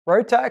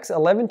Rotax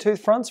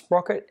 11-tooth front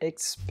sprocket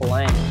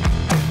explained.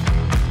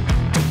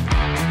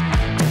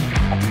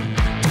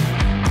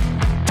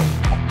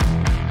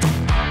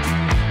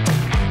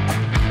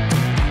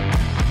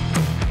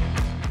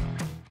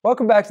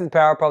 Welcome back to the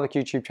Power Republic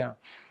YouTube channel.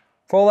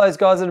 For all those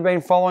guys that have been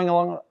following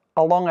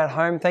along at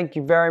home, thank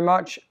you very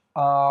much.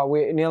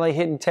 We're nearly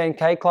hitting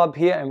 10K club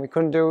here and we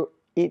couldn't do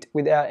it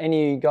without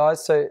any of you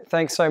guys. So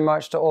thanks so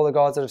much to all the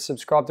guys that have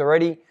subscribed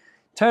already,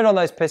 turned on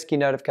those pesky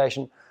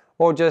notifications,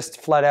 or just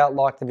flat out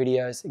like the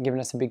videos and giving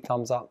us a big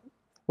thumbs up.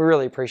 We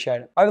really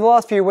appreciate it. Over the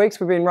last few weeks,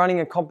 we've been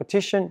running a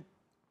competition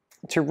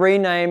to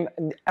rename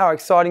our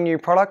exciting new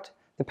product,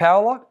 the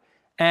Power Lock.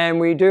 And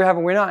we do have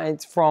a winner.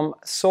 It's from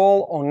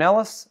Saul or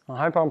Nellis.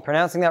 I hope I'm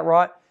pronouncing that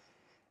right.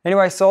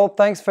 Anyway, Saul,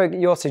 thanks for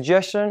your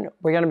suggestion.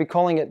 We're going to be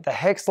calling it the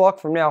Hex Lock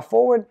from now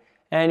forward.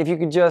 And if you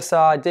could just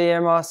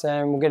DM us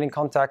and we'll get in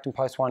contact and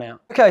post one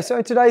out. Okay, so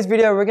in today's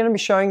video, we're going to be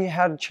showing you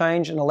how to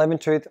change an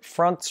 11-tooth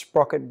front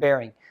sprocket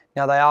bearing.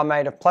 Now they are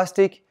made of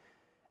plastic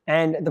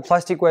and the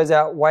plastic wears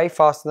out way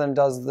faster than it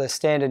does the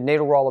standard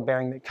needle roller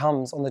bearing that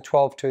comes on the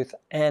 12-tooth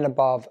and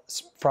above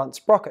front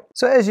sprocket.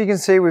 So as you can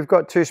see, we've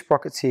got two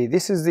sprockets here.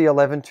 This is the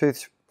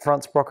 11-tooth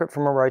front sprocket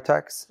from a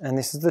Rotax and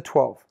this is the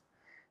 12.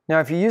 Now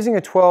if you're using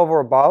a 12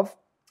 or above,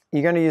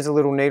 you're going to use a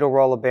little needle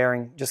roller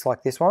bearing just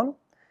like this one,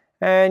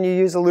 and you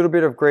use a little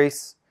bit of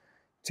grease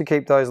to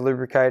keep those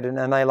lubricated,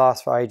 and they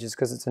last for ages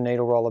because it's a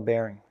needle roller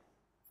bearing.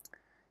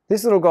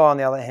 This little guy on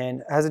the other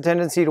hand has a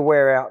tendency to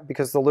wear out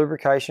because the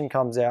lubrication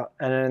comes out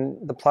and then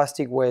the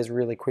plastic wears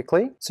really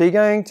quickly. So you're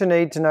going to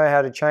need to know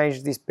how to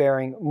change this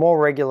bearing more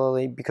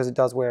regularly because it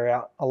does wear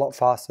out a lot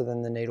faster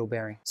than the needle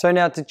bearing. So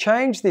now to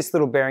change this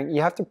little bearing,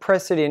 you have to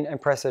press it in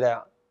and press it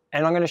out.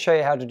 And I'm going to show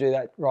you how to do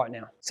that right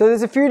now. So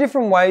there's a few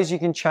different ways you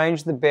can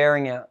change the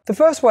bearing out. The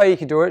first way you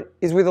can do it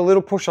is with a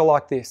little pusher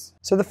like this.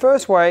 So the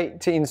first way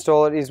to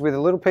install it is with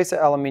a little piece of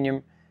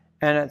aluminium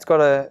and it's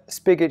got a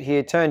spigot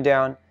here turned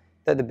down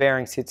that the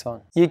bearing sits on.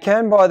 You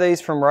can buy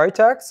these from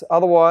Rotax.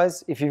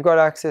 Otherwise, if you've got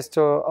access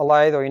to a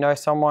lathe or you know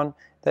someone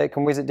that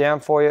can whiz it down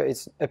for you,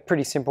 it's a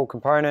pretty simple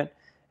component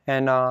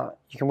and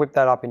you can whip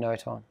that up in no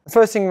time. The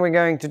first thing we're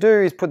going to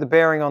do is put the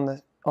bearing on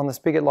the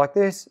spigot like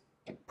this,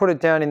 put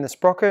it down in the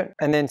sprocket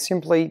and then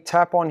simply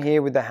tap on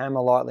here with the hammer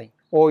lightly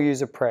or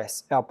use a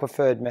press, our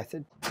preferred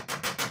method.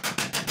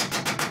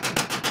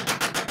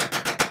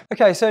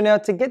 Okay, so now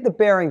to get the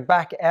bearing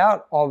back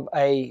out of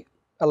a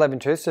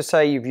 11-tooth, so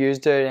say you've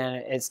used it and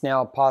it's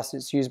now past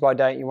its use by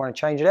date, you want to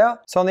change it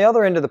out. So on the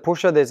other end of the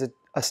pusher, there's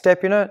a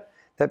step in it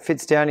that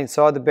fits down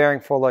inside the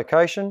bearing for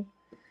location,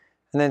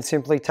 and then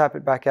simply tap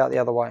it back out the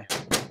other way.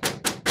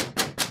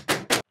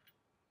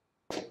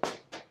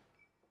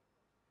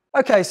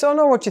 Okay, so I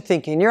know what you're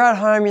thinking. You're at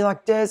home, you're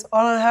like, Des,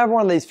 I don't have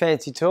one of these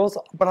fancy tools,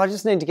 but I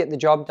just need to get the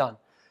job done.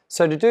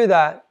 So to do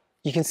that,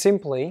 you can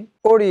simply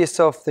order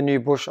yourself the new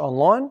bush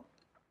online,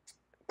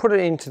 put it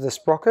into the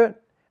sprocket,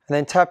 and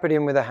then tap it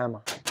in with a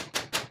hammer.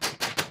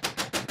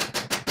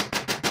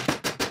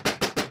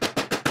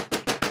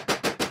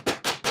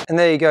 And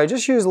there you go,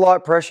 just use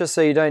light pressure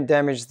so you don't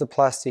damage the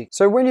plastic.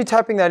 So when you're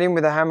tapping that in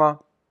with a hammer,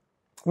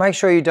 make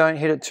sure you don't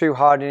hit it too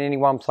hard in any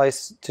one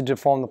place to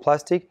deform the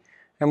plastic.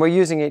 And we're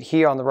using it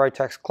here on the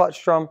Rotax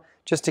clutch drum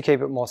just to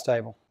keep it more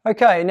stable.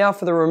 Okay, now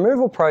for the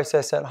removal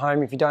process at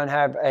home, if you don't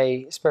have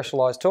a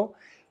specialized tool,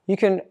 you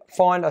can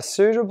find a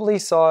suitably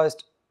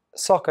sized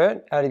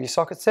socket out of your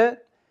socket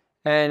set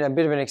and a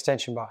bit of an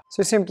extension bar.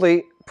 So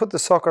simply put the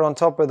socket on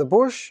top of the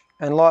bush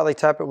and lightly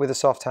tap it with a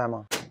soft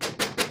hammer.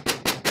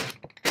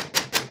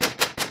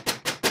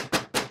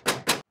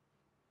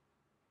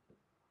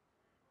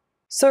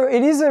 So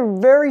it is a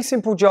very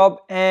simple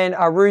job and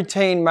a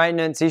routine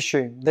maintenance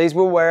issue. These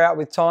will wear out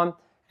with time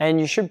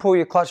and you should pull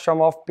your clutch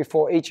drum off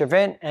before each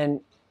event and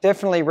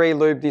definitely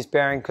re-lube this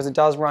bearing because it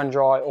does run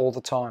dry all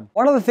the time.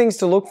 One of the things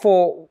to look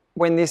for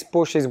when this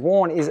bush is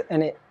worn is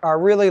a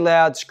really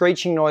loud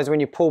screeching noise when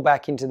you pull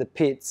back into the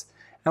pits.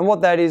 And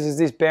what that is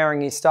this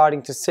bearing is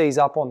starting to seize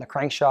up on the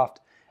crankshaft.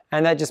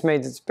 And that just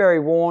means it's very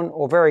worn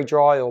or very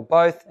dry or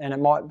both, and it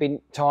might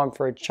be time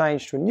for a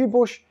change to a new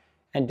bush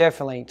and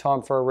definitely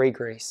time for a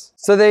re-grease.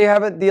 So there you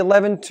have it, the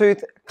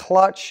 11-tooth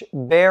clutch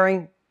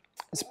bearing.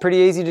 It's pretty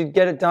easy to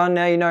get it done,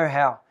 now you know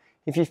how.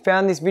 If you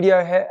found this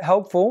video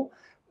helpful,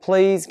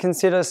 please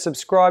consider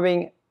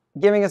subscribing,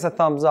 giving us a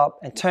thumbs up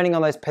and turning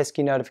on those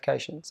pesky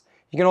notifications.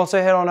 You can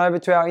also head on over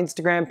to our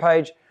Instagram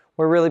page.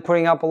 We're really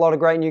putting up a lot of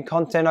great new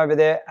content over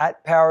there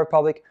at Power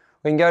Republic.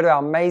 We can go to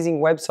our amazing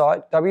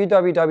website,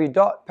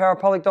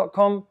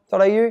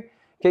 www.powerrepublic.com.au,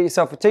 get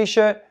yourself a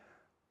t-shirt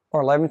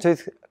or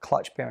 11-tooth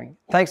clutch bearing.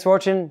 Thanks for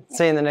watching.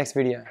 See you in the next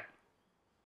video.